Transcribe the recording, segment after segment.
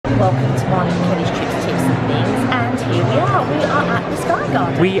welcome to Marnie and Kelly's Trips, Tips and Things. And here we are at the Sky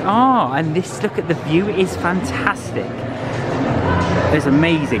Garden. We are, and this, look at the view, is fantastic. It's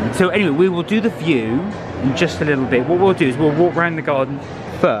amazing. So anyway, we will do the view in just a little bit. What we'll do is we'll walk around the garden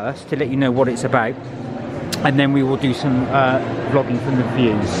first to let you know what it's about, and then we will do some vlogging from the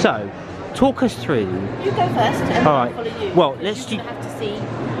view. So, talk us through. You go first, and I'll follow you. Well, let's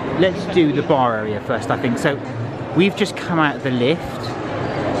do the bar area first, I think. So, we've just come out of the lift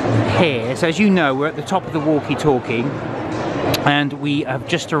here. So, as you know, we're at the top of the Walkie Talkie, and we have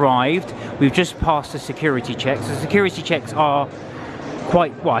just arrived. We've just passed the security checks. The security checks are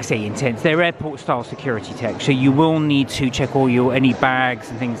quite, well, I say intense. They're airport-style security checks, so you will need to check all your any bags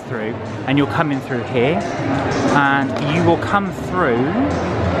and things through, and you're coming through here, and you will come through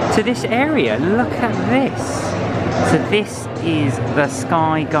to this area. Look at this. So this is the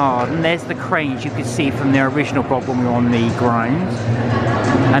Sky Garden. There's the cranes you could see from the original vlog when we were on the ground,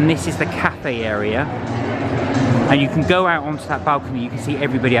 and this is the cafe area. And you can go out onto that balcony. You can see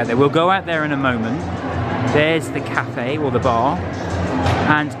everybody out there. We'll go out there in a moment. There's the cafe or the bar.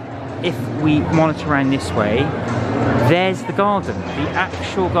 And if we monitor around this way, there's the garden, the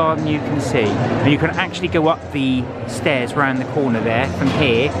actual garden you can see. And you can actually go up the stairs around the corner there from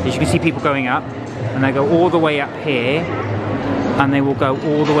here. As you can see people going up, and they go all the way up here, and they will go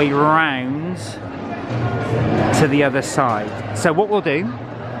all the way around to the other side. So what we'll do,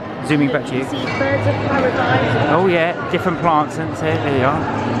 zooming back to you. See birds of paradise. Oh yeah, different plants, and there you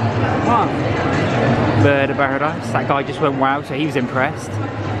are. Bird of paradise. That guy just went wow, so he was impressed.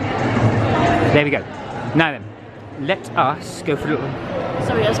 There we go. Now then, let us go for a little...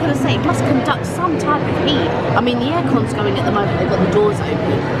 Sorry, I was going to say, it must conduct some type of heat. I mean, the aircon's going at the moment, they've got the doors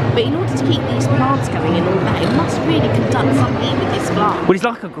open. But in order to keep these plants going and all that, it must really conduct some heat with this plant. Well, it's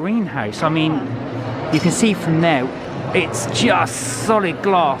like a greenhouse. I mean, you can see from there, it's just solid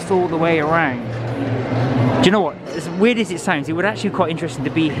glass all the way around. Do you know what? As weird as it sounds, it would actually be quite interesting to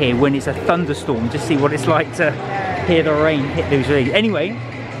be here when it's a thunderstorm, to see what it's like to hear the rain hit those leaves. Anyway,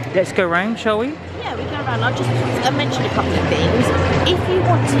 let's go around, shall we? Yeah, we go around. I'll just mention a couple of things. If you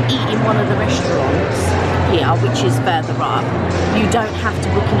want to eat in one of the restaurants here, which is further up, you don't have to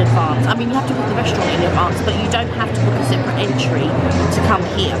book in advance. I mean, you have to book the restaurant in advance, but you don't have to book a separate entry to come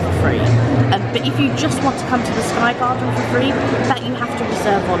here for free. But if you just want to come to the Sky Garden for free, that you have to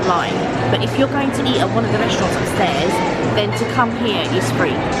reserve online. But if you're going to eat at one of the restaurants upstairs, then to come here is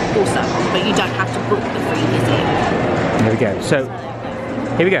free also. But you don't have to book the free visit. There we go. So,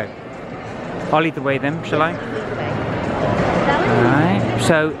 here we go. I'll lead the way then, shall I? Alright,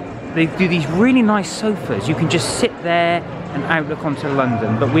 so they do these really nice sofas. You can just sit there and outlook onto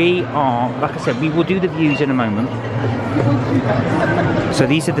London. But we are, like I said, we will do the views in a moment. So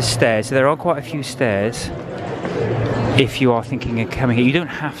these are the stairs. So there are quite a few stairs. If you are thinking of coming here, you don't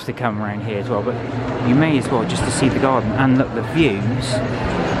have to come around here as well, but you may as well just to see the garden. And look, the views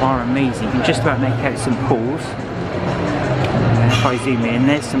are amazing. You can just about make out St Paul's. If I zoom in,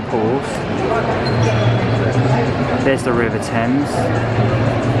 there's St Paul's. There's the River Thames.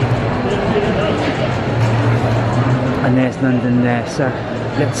 And there's London there, so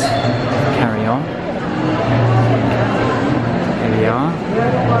let's carry on. Here we are.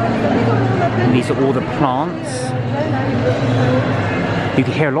 And these are all the plants. You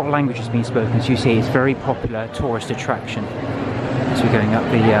can hear a lot of languages being spoken, as you see. It's a very popular tourist attraction. So we're going up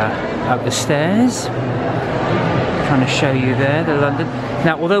the stairs. Trying to show you there, the London.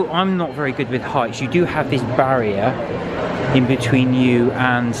 Now, although I'm not very good with heights, you do have this barrier in between you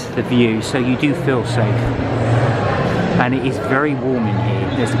and the view, so you do feel safe. And it is very warm in here.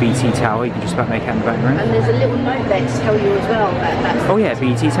 There's the BT Tower, you can just about make out in the background. And there's a little note there to tell you as well that that's... Oh yeah,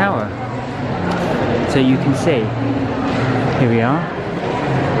 BT Tower. So you can see. Here we are.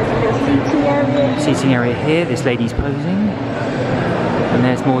 Seating area. Seating area here, this lady's posing. And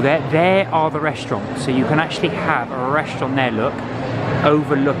there's more there. There are the restaurants. So you can actually have a restaurant there, look,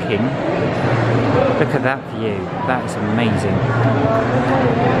 overlooking. Look at that view. That is amazing.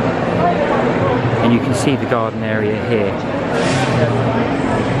 And you can see the garden area here.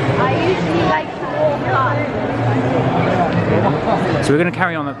 I usually like to walk up. So we're going to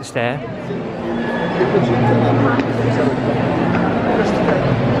carry on up the stair.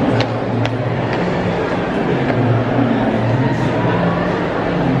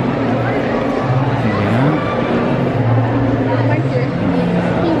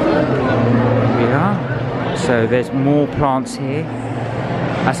 So there's more plants here.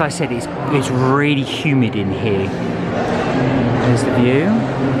 As I said, it's really humid in here. There's the view.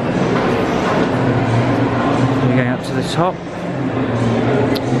 We're going up to the top.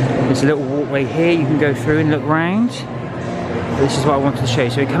 There's a little walkway here you can go through and look round. This is what I wanted to show you.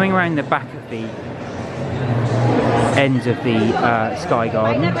 So we're coming around the back of the ends of the Sky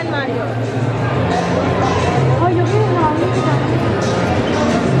Garden.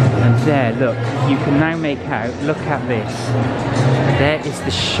 And there, look, you can now make out, look at this. There is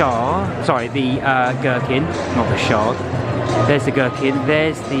the shard, sorry, the gherkin, not the shard. There's the gherkin,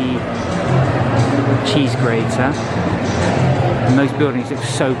 there's the cheese grater. And those buildings look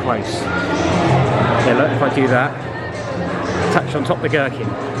so close. Yeah, look, if I do that, touch on top of the gherkin.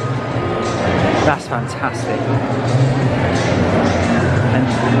 That's fantastic. And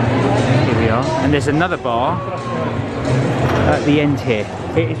here we are. And there's another bar at the end here.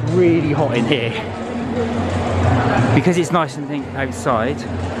 It is really hot in here. Because it's nice and thick outside.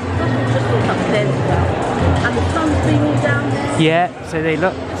 And the sun's beaming down there. Yeah, so they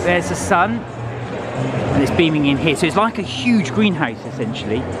look, there's the sun. And it's beaming in here. So it's like a huge greenhouse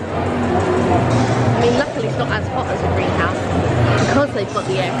essentially. I mean, luckily it's not as hot as a greenhouse because they've got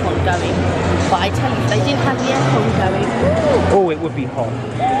the aircon going. But I tell you, if they didn't have the aircon going, oh, it would be hot.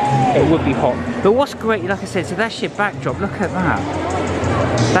 It would be hot. But what's great, like I said, so that's your backdrop. Look at that.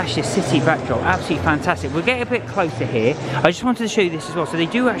 That's your city backdrop. Absolutely fantastic. We'll get a bit closer here. I just wanted to show you this as well. So they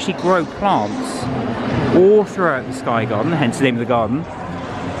do actually grow plants all throughout the Sky Garden, hence the name of the garden.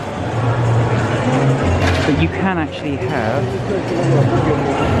 But you can actually have...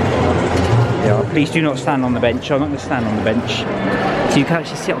 Yeah, please do not stand on the bench. I'm not going to stand on the bench. So you can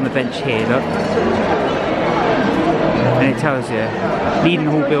actually sit on the bench here, look. And it tells you,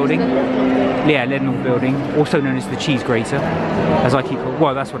 Leadenhall Building. Yeah, Leadenhall Building, also known as the Cheese Grater, as I keep calling.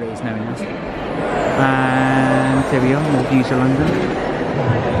 Well, that's what it is known as. And there we are, more views of London.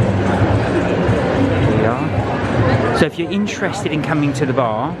 Here we are. So if you're interested in coming to the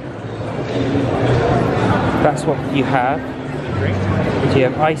bar, that's what you have. So you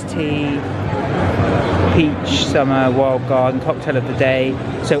have iced tea, peach summer, wild garden, cocktail of the day.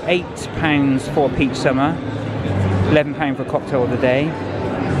 So £8 for peach summer, £11 for cocktail of the day.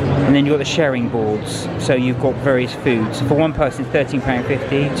 And then you've got the sharing boards. So you've got various foods. For one person,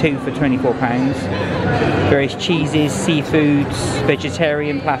 £13.50, two for £24. Various cheeses, seafoods,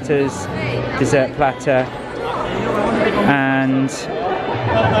 vegetarian platters, dessert platter, and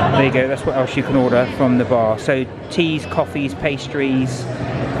there you go, that's what else you can order from the bar. So teas, coffees, pastries,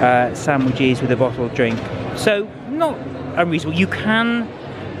 sandwiches with a bottled drink. So not unreasonable. You can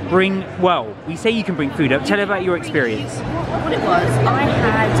bring, well, we say you can bring food up. Tell me about your experience. What it was, I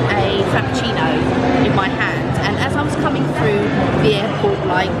had a frappuccino in my hand, and as I was coming through the airport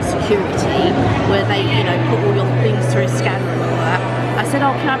like security, where they, you know, put all your things through a scanner and all that, I said,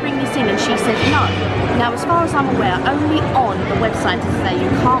 oh, can I bring this in? And she said no. Now, as far as I'm aware, only on the website does it say you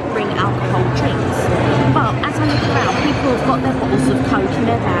can't bring alcohol drinks. But as I look around, people have got their bottles of Coke in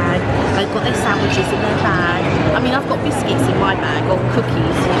their bag, they've got their sandwiches in their bag. I mean, I've got biscuits in my bag, or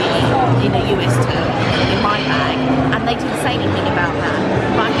cookies in a US term, in my bag, and they didn't say anything about that.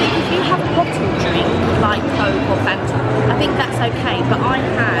 But I think if you have a bottled drink, like Coke or Fanta, I think that's okay. But I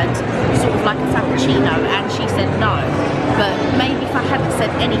had sort of like a frappuccino, and she said no. But maybe if I hadn't said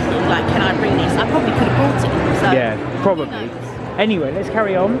anything, like, can I bring this, I probably could have brought it. So, yeah, probably. Anyway, let's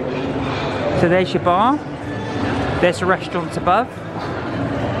carry on. So there's your bar. There's the restaurants above.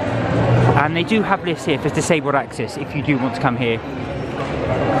 And they do have lifts here for disabled access if you do want to come here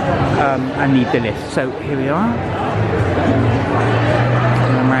and need the lift. So here we are.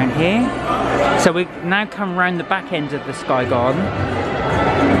 Come around here. So we now come around the back end of the Sky Garden.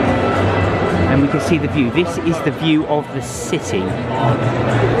 And we can see the view. This is the view of the city.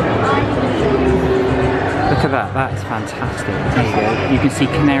 Look at that, that's fantastic. There you go. You can see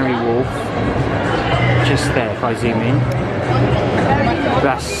Canary Wharf just there if I zoom in.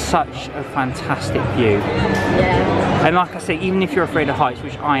 That's such a fantastic view. Yeah. And like I say, even if you're afraid of heights,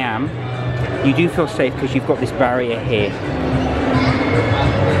 which I am, you do feel safe because you've got this barrier here.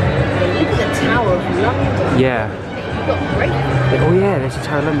 Look at the Tower of London. Yeah. You've got great. Oh yeah, there's a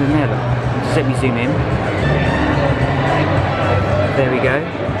Tower of London there. Look. Just let me zoom in. There we go.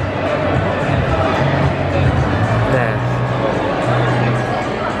 There.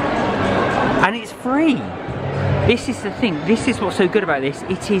 And it's free. This is the thing. This is what's so good about this.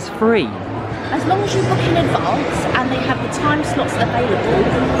 It is free. As long as you book in advance and they have the time slots available,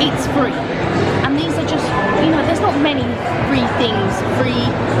 it's free. And these are just, you know, there's not many free things, free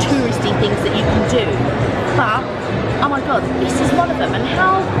touristy things that you can do. But, oh my god, this is one of them. And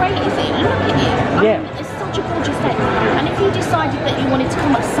how great is it? Look at it. I mean, it's such a gorgeous day. And if you decided that you wanted to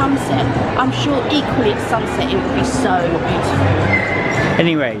come at sunset, I'm sure equally at sunset it would be so beautiful.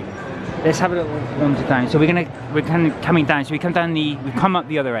 Anyway, let's have a little wander down. So we're coming down. So we come up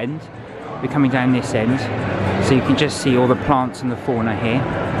the other end. We're coming down this end. So you can just see all the plants and the fauna here.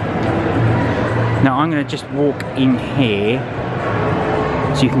 Now I'm going to just walk in here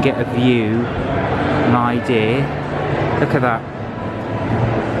so you can get a view, an idea. Look at that.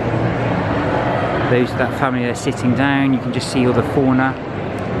 That family, they're sitting down. You can just see all the fauna.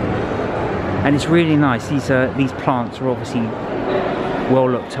 And it's really nice. These plants are obviously well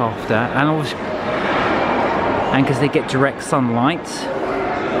looked after, and because they get direct sunlight,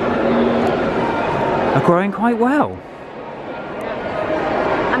 are growing quite well.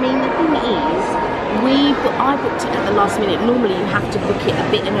 I mean, the thing is, I booked it at the last minute. Normally you have to book it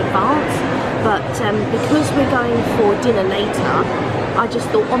a bit in advance, but because we're going for dinner later, I just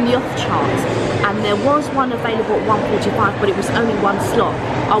thought on the off chance, and there was one available at 1:45, but it was only one slot.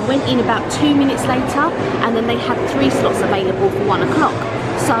 I went in about 2 minutes later, and then they had 3 slots available for 1 o'clock.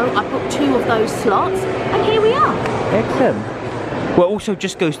 So I booked 2 of those slots, and here we are. Excellent. Well, also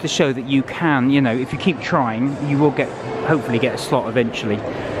just goes to show that you can, you know, if you keep trying, you will hopefully get a slot eventually.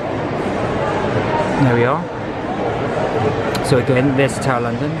 There we are. So again, there's Tower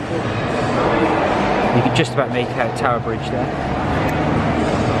London. You can just about make out Tower Bridge there.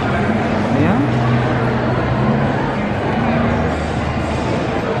 Yeah.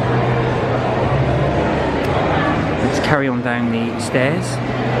 Let's carry on down the stairs.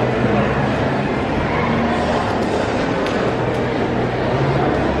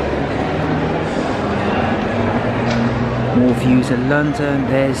 More views of London.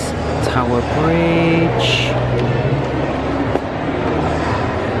 There's Tower Bridge.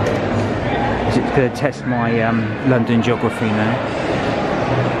 Is it going to test my London geography now?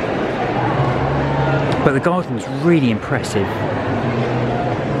 But the garden's really impressive.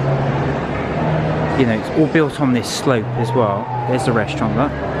 You know, it's all built on this slope as well. There's the restaurant,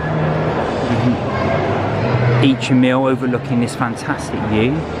 look. You can eat your meal overlooking this fantastic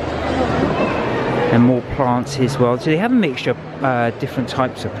view. And more plants as well. So they have a mixture of different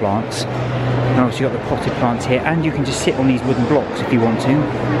types of plants. And obviously you've got the potted plants here, and you can just sit on these wooden blocks if you want to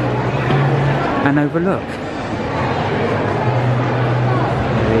and overlook.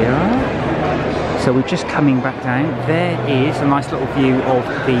 There we are. So we're just coming back down. There is a nice little view of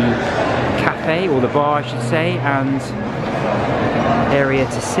the cafe, or the bar I should say, and area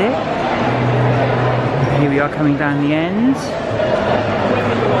to sit. Here we are coming down the end.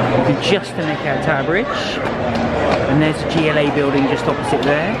 Just to make out Tower Bridge, and there's a GLA building just opposite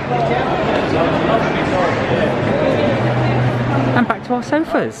there, and back to our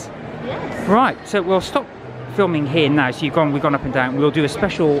sofas. Yes. Right, so we'll stop filming here now. So we've gone up and down. We'll do a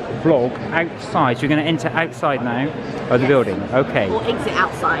special vlog outside. So we're going to enter outside now of the building. Okay. Or exit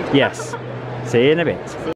outside. Yes. See you in a bit.